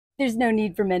There's no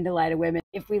need for men to lie to women.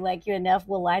 If we like you enough,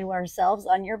 we'll lie to ourselves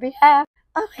on your behalf.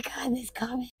 Oh my God, this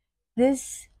comment.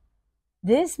 This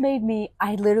made me,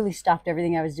 I literally stopped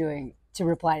everything I was doing to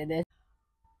reply to this.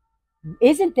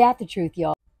 Isn't that the truth,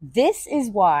 y'all? This is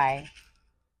why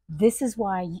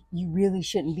you really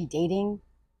shouldn't be dating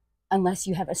unless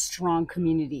you have a strong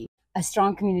community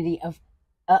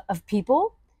of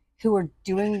people who are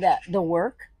doing the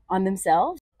work on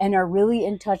themselves and are really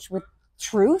in touch with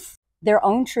truth, their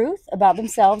own truth about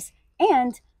themselves,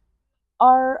 and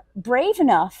are brave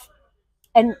enough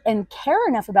and care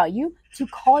enough about you to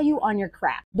call you on your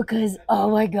crap. Because, oh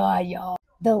my God, y'all,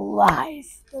 the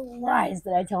lies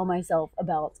that I tell myself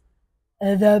about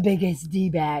the biggest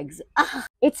D-bags.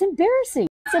 It's embarrassing.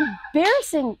 It's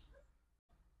embarrassing.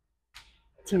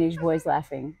 Teenage boys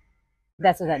laughing.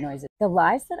 That's what that noise is. The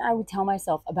lies that I would tell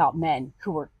myself about men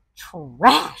who were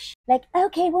trash. Like,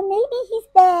 okay, well, maybe he's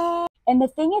bad. And the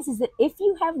thing is that if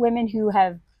you have women who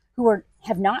have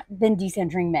not been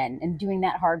decentering men and doing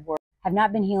that hard work, have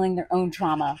not been healing their own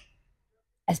trauma,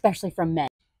 especially from men,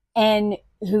 and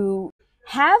who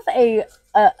have a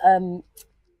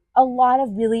lot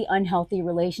of really unhealthy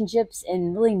relationships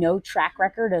and really no track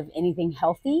record of anything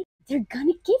healthy, they're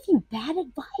gonna give you bad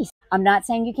advice. I'm not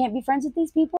saying you can't be friends with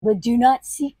these people, but do not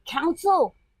seek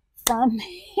counsel from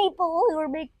people who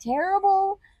make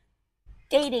terrible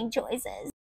dating choices,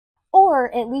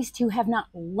 or at least who have not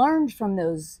learned from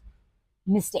those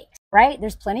mistakes, right?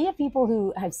 There's plenty of people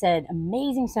who have said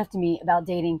amazing stuff to me about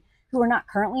dating who are not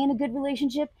currently in a good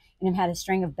relationship and have had a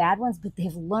string of bad ones, but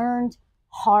they've learned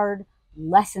hard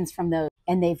lessons from those,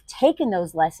 and they've taken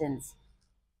those lessons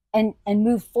and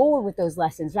moved forward with those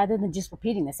lessons rather than just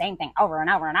repeating the same thing over and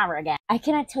over and over again. I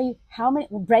cannot tell you how many,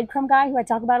 Breadcrumb guy who I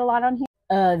talk about a lot on here,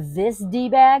 this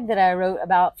D-bag that I wrote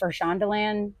about for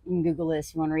Shondaland, you can Google this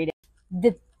if you want to read it.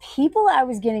 The people I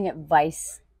was getting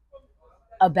advice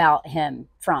about him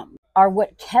from are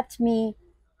what kept me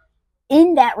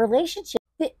in that relationship.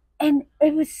 And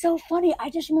it was so funny. I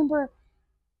just remember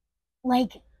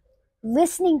like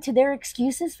listening to their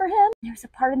excuses for him. There's a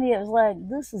part of me that was like,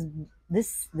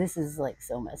 this is like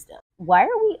so messed up. Why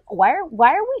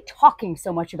are we talking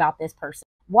so much about this person?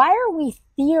 Why are we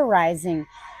theorizing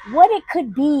what it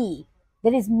could be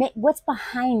that is what's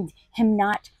behind him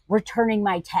not returning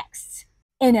my texts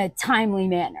in a timely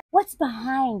manner? What's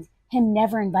behind him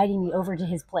never inviting me over to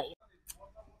his place?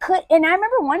 And I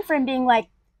remember one friend being like,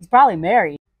 he's probably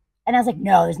married. And I was like,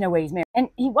 no, there's no way he's married. And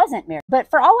he wasn't married. But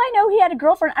for all I know, he had a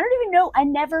girlfriend. I don't even know. I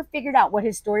never figured out what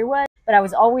his story was. But I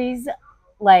was always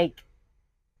like,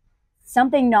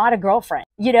 something not a girlfriend,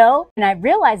 you know? And I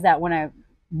realized that when I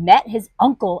met his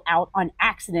uncle out on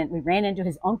accident. We ran into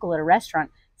his uncle at a restaurant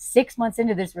 6 months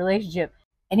into this relationship.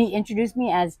 And he introduced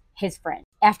me as his friend.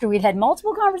 After we'd had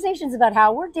multiple conversations about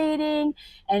how we're dating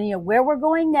and, you know, where we're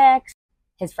going next,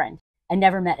 his friend. I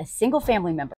never met a single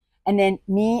family member. And then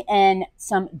me and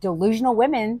some delusional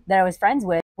women that I was friends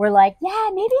with were like, yeah,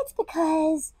 maybe it's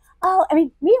because, me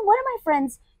and one of my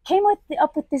friends came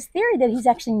up with this theory that he's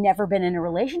actually never been in a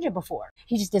relationship before.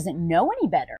 He just doesn't know any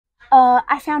better.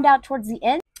 I found out towards the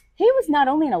end, he was not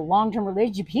only in a long-term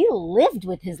relationship, he lived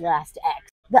with his last ex.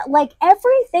 That, like,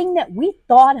 everything that we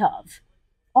thought of,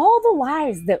 all the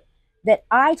lies that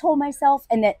I told myself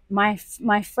and that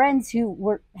my friends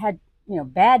who had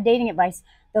bad dating advice,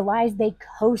 the lies they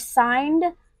co-signed,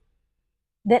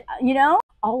 that,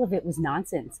 all of it was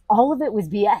nonsense. All of it was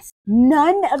BS.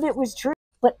 None of it was true.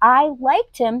 But I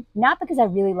liked him, not because I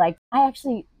really liked him.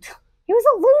 He was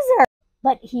a loser.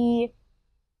 But he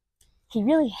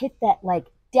really hit that, like,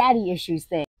 daddy issues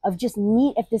thing of just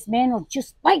if this man will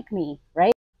just like me,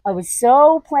 right? I was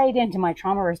so played into my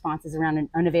trauma responses around an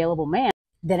unavailable man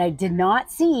that I did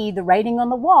not see the writing on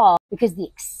the wall, because the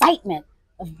excitement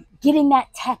of getting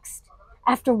that text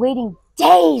after waiting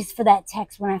days for that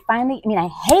text when I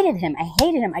hated him.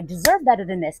 I deserve better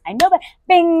than this. I know, but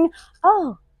bing.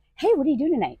 Oh, hey, what are you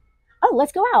doing tonight? Oh,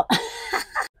 let's go out.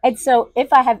 And so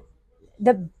if I have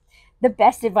the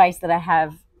best advice that I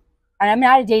have, and I'm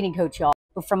not a dating coach, y'all,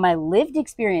 but from my lived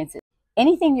experiences,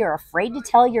 anything you're afraid to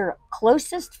tell your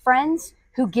closest friends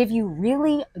who give you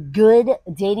really good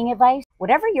dating advice,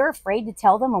 whatever you're afraid to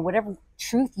tell them or whatever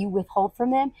truth you withhold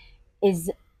from them is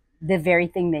the very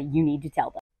thing that you need to tell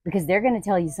them, because they're going to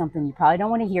tell you something you probably don't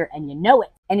want to hear, and you know it.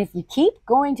 And if you keep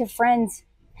going to friends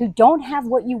who don't have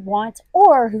what you want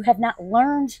or who have not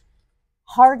learned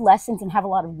hard lessons and have a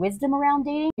lot of wisdom around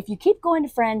dating, if you keep going to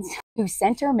friends who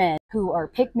center men, who are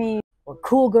pick me or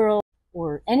cool girl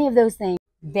or any of those things,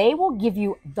 They will give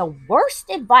you the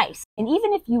worst advice. And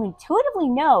even if you intuitively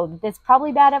know that that's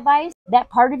probably bad advice, that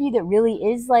part of you that really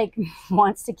is like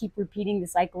wants to keep repeating the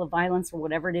cycle of violence or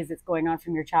whatever it is that's going on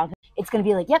from your childhood, it's going to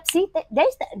be like, yep, see,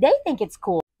 they think it's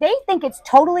cool. They think it's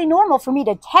totally normal for me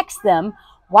to text them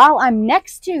while I'm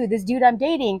next to this dude I'm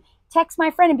dating, text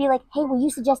my friend and be like, hey, will you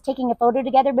suggest taking a photo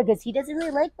together because he doesn't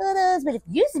really like photos, but if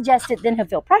you suggest it, then he'll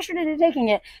feel pressured into taking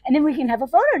it, and then we can have a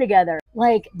photo together.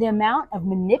 Like, the amount of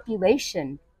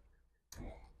manipulation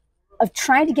of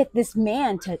trying to get this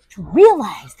man to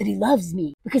realize that he loves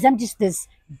me because I'm just this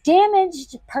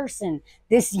damaged person,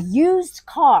 this used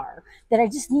car that I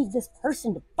just need this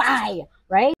person to buy,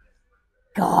 right?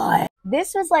 God.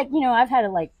 This was like, I've had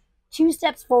like 2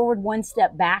 steps forward, 1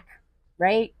 step back,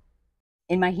 right?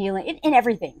 In my healing, in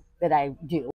everything that I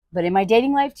do. But in my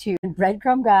dating life too, the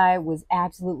breadcrumb guy was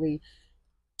absolutely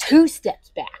 2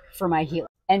 steps back for my healing.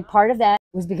 And part of that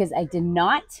was because I did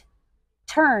not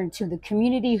turn to the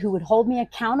community who would hold me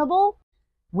accountable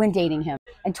when dating him.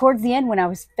 And towards the end, when I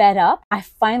was fed up, I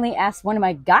finally asked one of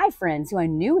my guy friends who I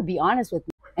knew would be honest with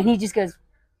me. And he just goes,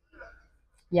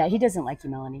 yeah, he doesn't like you,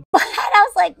 Melanie. And I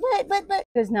was like, but.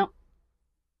 He goes, no,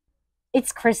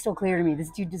 it's crystal clear to me.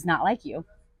 This dude does not like you.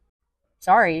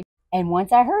 Sorry. And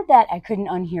once I heard that, I couldn't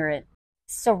unhear it.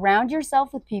 Surround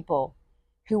yourself with people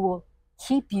who will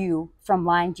keep you from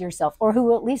lying to yourself, or who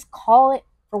will at least call it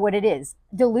for what it is,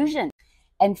 delusion.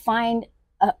 And find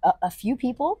a few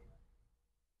people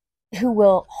who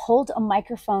will hold a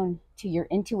microphone to your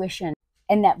intuition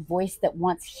and that voice that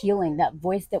wants healing, that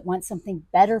voice that wants something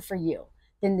better for you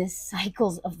than the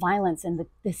cycles of violence and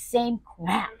the same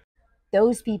crap.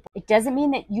 Those people. It doesn't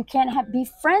mean that you can't be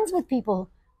friends with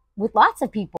people, with lots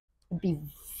of people. Be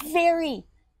very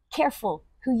careful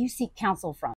who you seek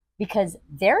counsel from, because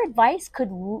their advice could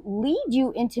lead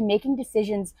you into making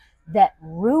decisions that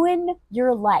ruin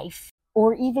your life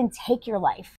or even take your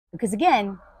life. Because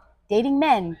again, dating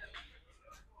men,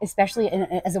 especially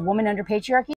as a woman under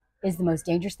patriarchy, is the most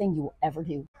dangerous thing you will ever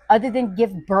do, other than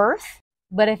give birth.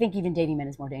 But I think even dating men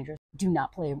is more dangerous. Do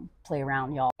not play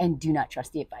around, y'all, and do not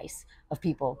trust the advice of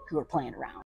people who are playing around.